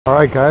All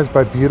right, guys,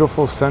 by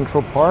beautiful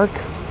Central Park,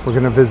 we're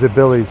gonna visit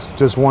Billy's.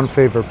 Just one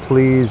favor,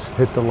 please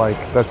hit the like.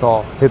 That's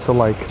all. Hit the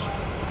like.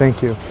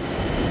 Thank you.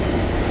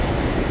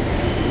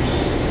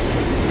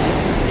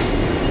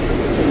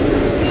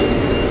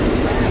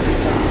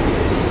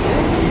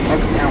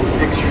 Down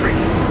 6th Street.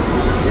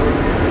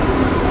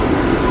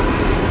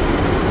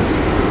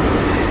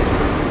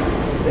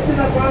 This is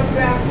a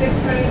Broadcast 6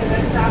 train, and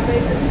next stop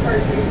is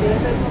First.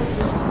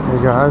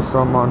 Hey guys, so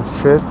I'm on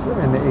 5th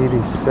and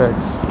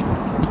 86th.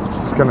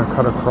 Just gonna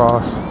cut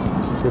across,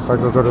 see if I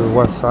could go to the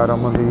west side.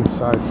 I'm on the east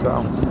side,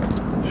 so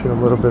shoot a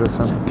little bit of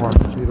Central Park.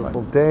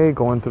 Beautiful day,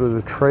 going through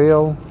the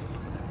trail.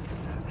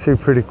 Actually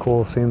pretty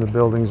cool seeing the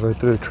buildings right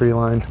through the tree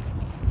line.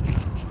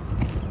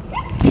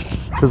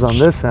 Because on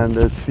this end,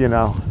 it's, you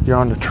know, you're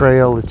on the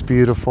trail, it's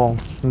beautiful.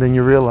 And then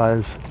you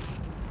realize,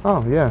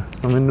 oh yeah,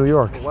 I'm in New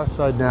York. West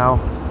side now,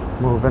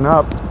 moving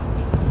up.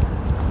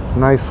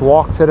 Nice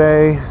walk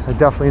today. I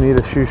definitely need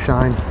a shoe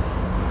shine,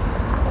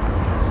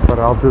 but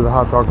I'll do the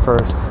hot dog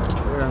first.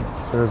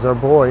 There's our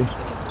boy.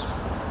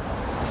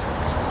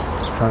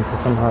 Time for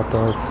some hot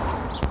dogs.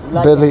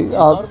 Like Billy,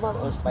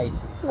 normal or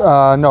spicy?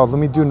 No, let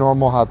me do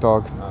normal hot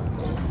dog.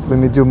 Okay. Let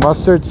me do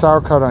mustard,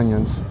 sauerkraut,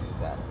 onions.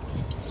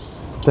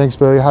 Thanks,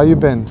 Billy. How you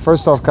been?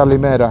 First off,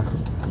 Calimera.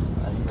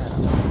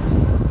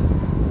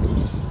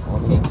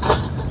 Okay.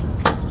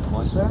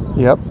 Mustard?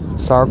 Yep.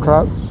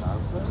 Sauerkraut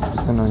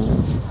and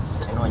onions.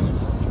 And onions.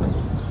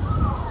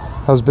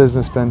 How's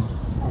business been?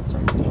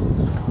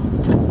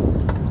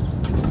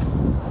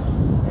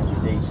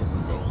 Every day is a good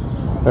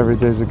day. Every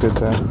day's a good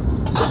day.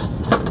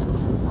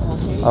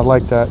 Okay. I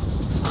like that.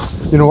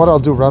 You know what? I'll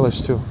do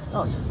relish too.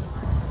 Oh, yeah.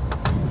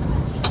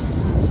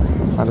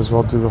 Might as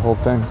well do the whole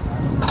thing.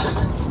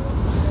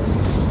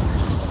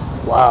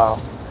 Wow.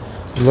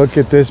 Look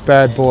at this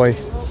bad boy.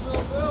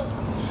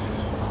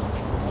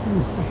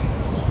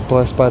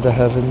 Blessed by the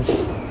heavens.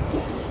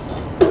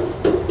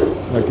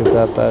 Look at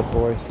that bad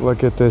boy.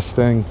 Look at this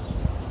thing.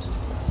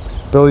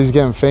 Billy's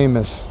getting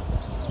famous.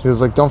 He was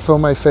like, don't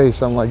film my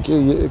face. I'm like,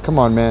 yeah, come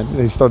on, man. And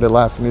he started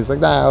laughing. He's like,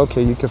 nah,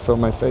 okay, you can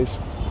film my face.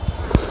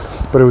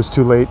 But it was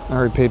too late. I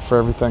already paid for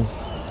everything.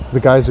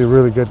 The guy's a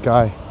really good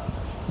guy.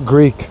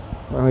 Greek.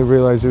 I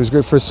realized he was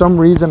Greek. For some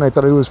reason, I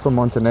thought he was from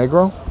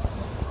Montenegro.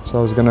 So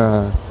I was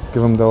gonna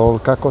give him the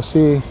old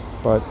kakosi,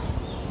 but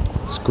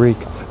it's Greek.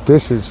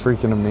 This is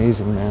freaking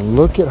amazing, man.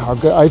 Look at how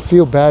good. I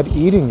feel bad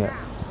eating it.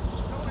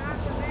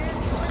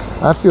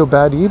 I feel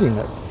bad eating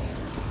it.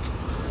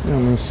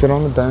 I'm gonna sit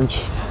on the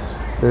bench.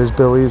 There's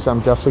Billy's. I'm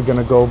definitely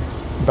gonna go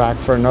back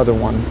for another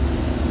one.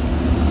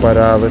 But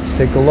let's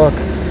take a look.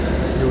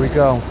 Here we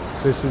go.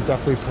 This is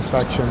definitely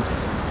perfection.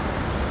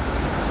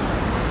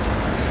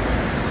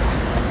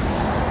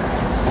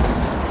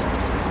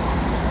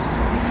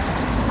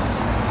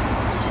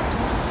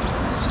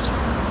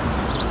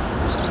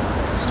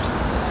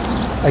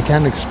 I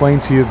can't explain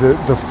to you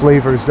the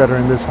flavors that are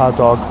in this hot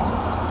dog.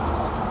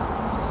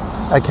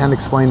 I can't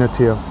explain it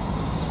to you.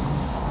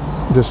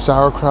 The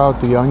sauerkraut,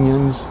 the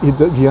onions.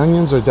 The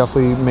onions are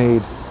definitely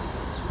made.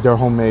 They're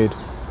homemade.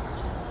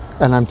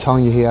 And I'm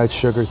telling you, he adds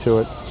sugar to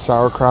it.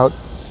 Sauerkraut,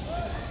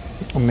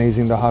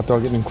 amazing. The hot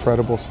dog, an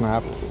incredible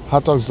snap.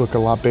 Hot dogs look a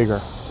lot bigger.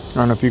 I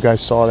don't know if you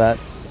guys saw that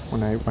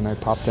when I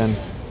popped in.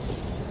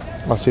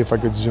 I'll see if I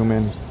could zoom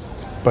in.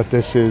 But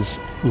this is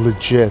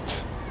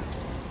legit.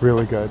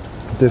 Really good.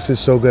 This is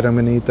so good, I'm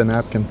gonna eat the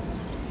napkin.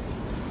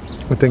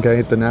 I think I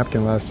ate the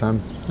napkin last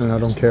time, and I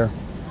don't care.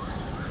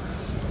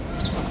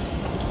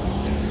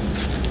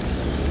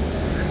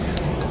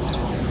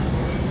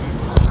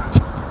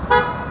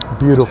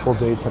 Beautiful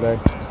day today.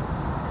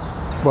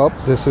 Well,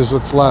 this is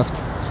what's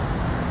left.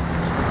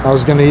 I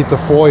was gonna eat the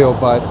foil,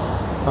 but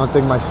I don't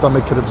think my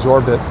stomach could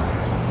absorb it.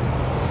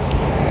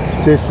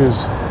 This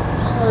is,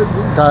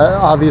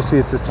 obviously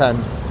it's a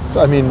 10.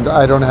 I mean,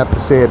 I don't have to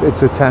say it,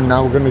 it's a 10.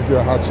 Now we're gonna do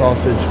a hot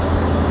sausage.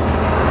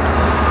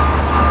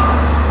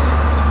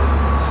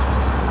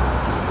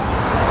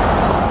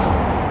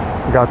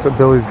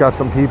 Billy's got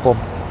some people. So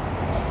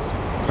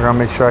I gotta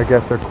make sure I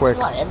get there quick.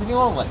 What, everything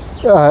or what?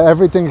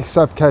 Everything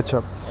except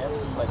ketchup.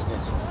 Everything but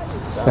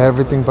ketchup.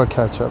 Everything but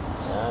ketchup.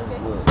 Sounds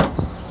good.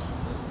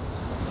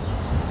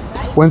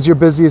 When's your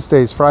busiest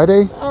days?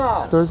 Friday?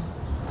 Thursday?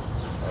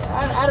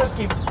 I don't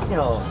keep, you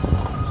know,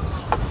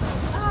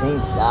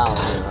 things down.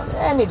 You know.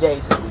 Any day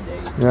is a good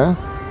day. Yeah?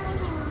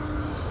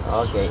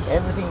 Okay,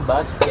 everything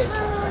but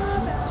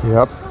ketchup.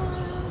 Yep.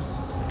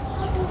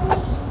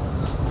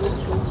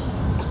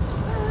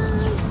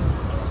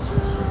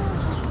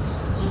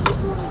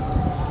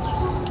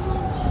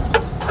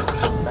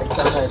 Like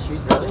some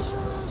sweet relish?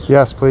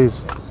 Yes,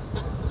 please.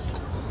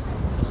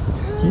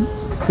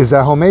 Is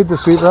that homemade, the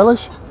sweet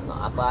relish? No,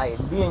 I buy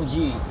it.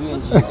 B&G.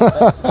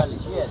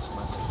 Relish, yes.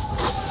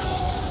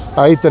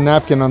 I ate the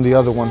napkin on the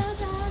other one.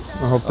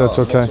 I hope that's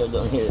okay. Sure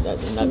don't hear that.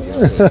 Not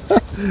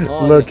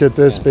okay. Look at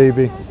this,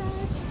 baby.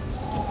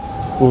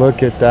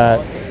 Look at that.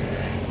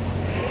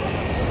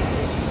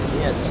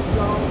 Yes.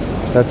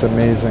 That's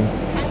amazing.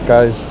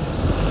 Guys,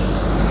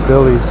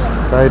 Billy's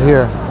right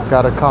here.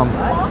 Gotta come.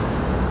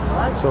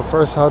 So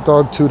first hot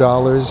dog,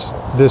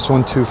 $2. This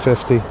one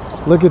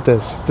 $2.50. Look at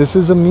this. This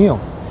is a meal.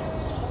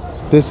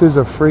 This is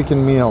a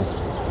freaking meal.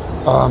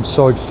 Oh, I'm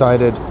so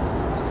excited.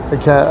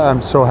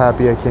 I'm so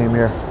happy I came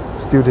here.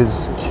 This dude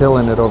is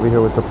killing it over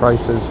here with the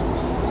prices.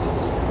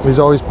 He's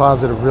always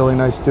positive, really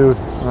nice dude.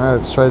 All right,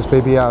 let's try this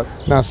baby out.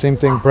 Now, same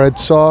thing, bread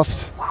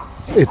soft.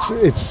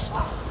 It's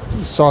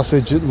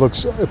sausage, it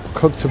looks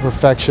cooked to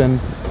perfection.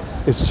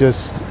 It's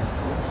just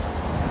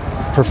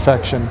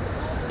perfection.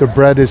 The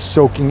bread is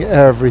soaking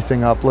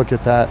everything up. Look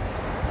at that.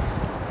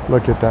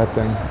 Look at that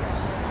thing.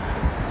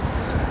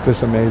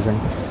 Just amazing.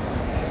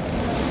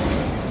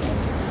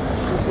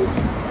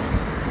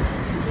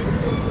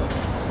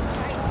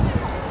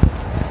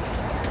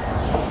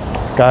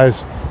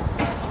 Guys,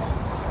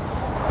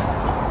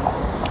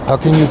 how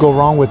can you go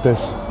wrong with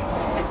this?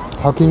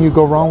 How can you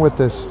go wrong with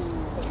this?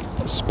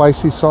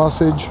 Spicy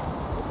sausage,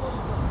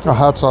 or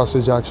hot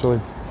sausage actually.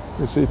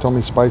 He told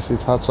me spicy,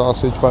 it's hot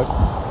sausage, but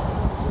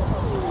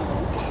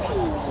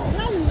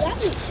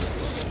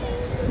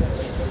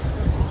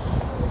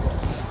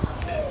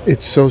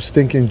it's so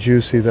stinking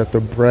juicy that the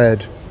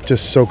bread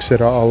just soaks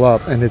it all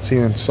up, and it's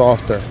even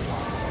softer.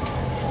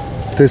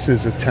 This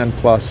is a 10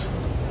 plus.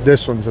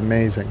 This one's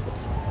amazing.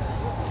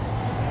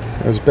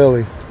 There's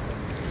Billy.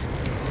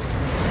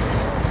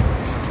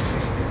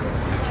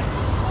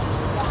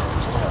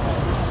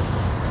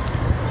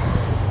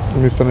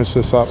 Let me finish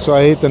this up. So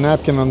I ate the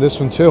napkin on this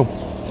one too.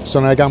 So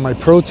now I got my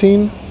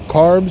protein,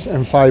 carbs,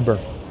 and fiber.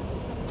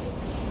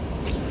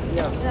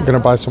 I'm gonna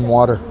buy some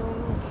water.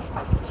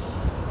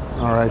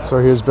 All right, so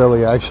here's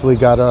Billy. I actually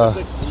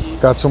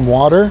got some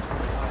water.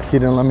 He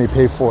didn't let me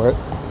pay for it.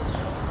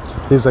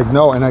 He's like,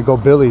 no, and I go,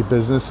 Billy,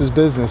 business is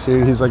business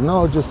here. He's like,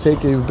 no, just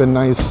take it. You've been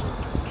nice,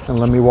 and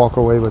let me walk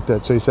away with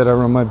it. So he said, I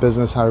run my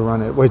business how I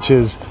run it, which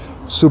is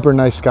super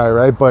nice guy,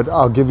 right? But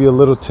I'll give you a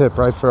little tip,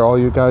 right, for all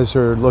you guys who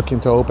are looking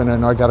to open. I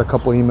know I got a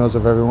couple emails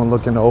of everyone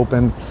looking to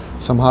open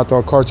some hot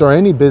dog carts or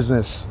any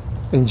business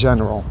in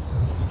general,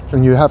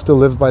 and you have to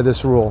live by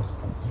this rule,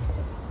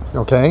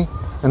 okay?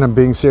 And I'm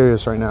being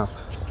serious right now.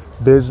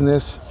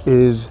 Business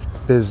is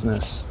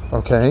business,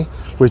 okay?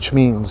 Which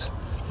means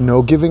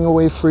no giving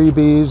away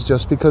freebies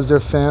just because they're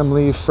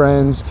family,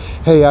 friends.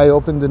 Hey, I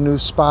opened a new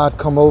spot,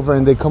 come over,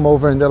 and they come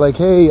over and they're like,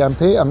 hey,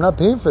 I'm not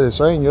paying for this,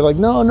 right? And you're like,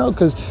 no,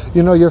 because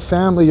you know your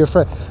family, your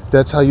friend.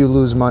 That's how you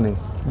lose money.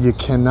 You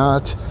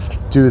cannot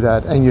do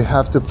that, and you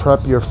have to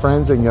prep your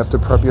friends and you have to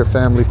prep your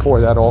family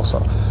for that also.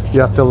 You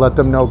have to let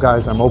them know,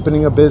 guys, I'm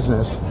opening a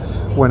business.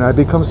 When I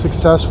become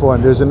successful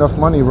and there's enough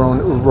money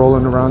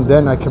rolling around,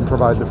 then I can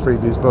provide the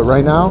freebies. But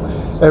right now,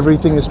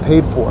 everything is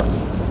paid for,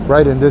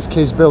 right? In this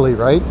case, Billy,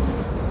 right?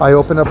 I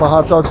open up a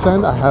hot dog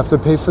stand, I have to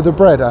pay for the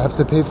bread, I have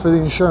to pay for the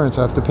insurance,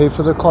 I have to pay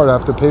for the card, I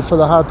have to pay for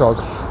the hot dog.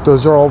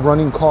 Those are all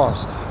running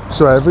costs.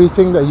 So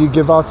everything that you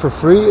give out for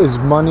free is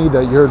money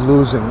that you're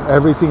losing.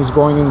 Everything's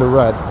going in the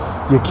red.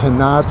 You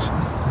cannot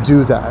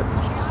do that.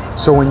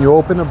 So when you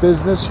open a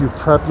business, you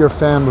prep your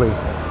family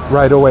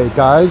right away.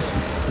 Guys,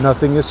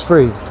 nothing is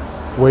free.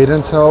 Wait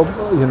until,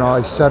 you know,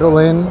 I settle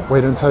in,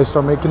 wait until I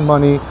start making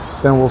money,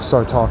 then we'll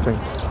start talking.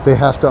 They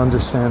have to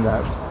understand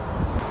that.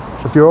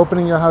 If you're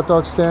opening your hot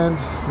dog stand,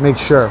 make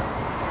sure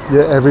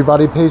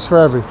everybody pays for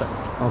everything,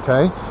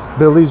 okay?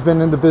 Billy's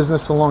been in the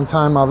business a long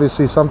time.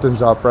 Obviously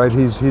something's up, right?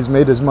 He's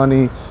made his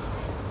money.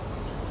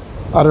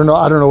 I don't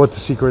know what the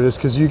secret is,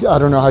 because I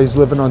don't know how he's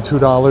living on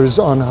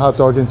 $2 on a hot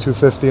dog and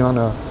 $2.50 on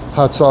a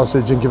hot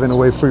sausage and giving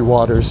away free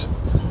waters.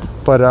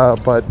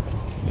 But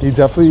he's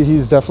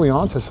definitely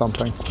onto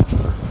something,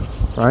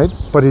 right?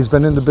 But he's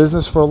been in the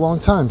business for a long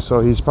time,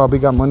 so he's probably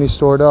got money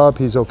stored up.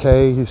 He's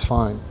okay, he's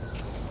fine.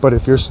 But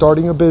if you're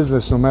starting a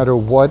business, no matter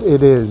what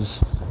it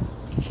is,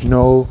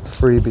 no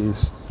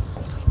freebies.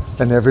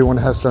 And everyone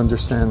has to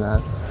understand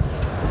that.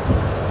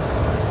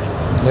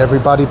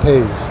 Everybody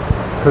pays,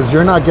 because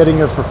you're not getting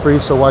it for free,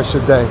 so why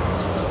should they?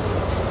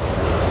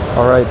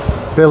 All right,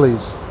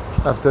 Billy's,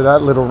 after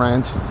that little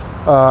rant,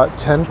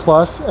 10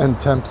 plus and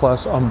 10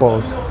 plus on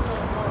both.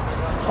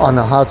 On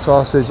the hot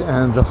sausage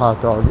and the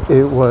hot dog.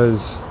 It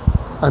was,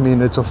 I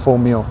mean, it's a full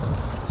meal.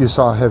 You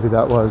saw how heavy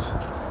that was.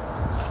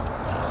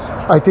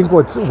 I think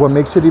what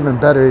makes it even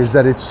better is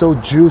that it's so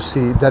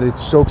juicy that it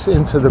soaks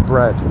into the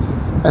bread.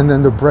 And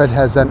then the bread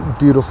has that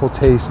beautiful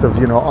taste of,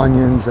 you know,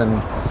 onions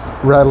and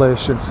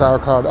relish and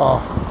sauerkraut.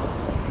 Oh,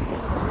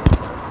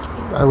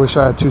 I wish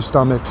I had two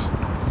stomachs.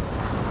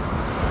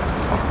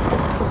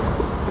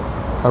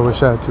 I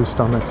wish I had two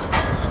stomachs.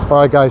 All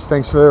right, guys,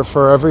 thanks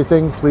for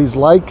everything. Please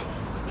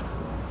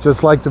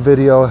just like the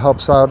video. It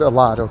helps out a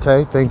lot,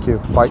 okay? Thank you.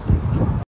 Bye.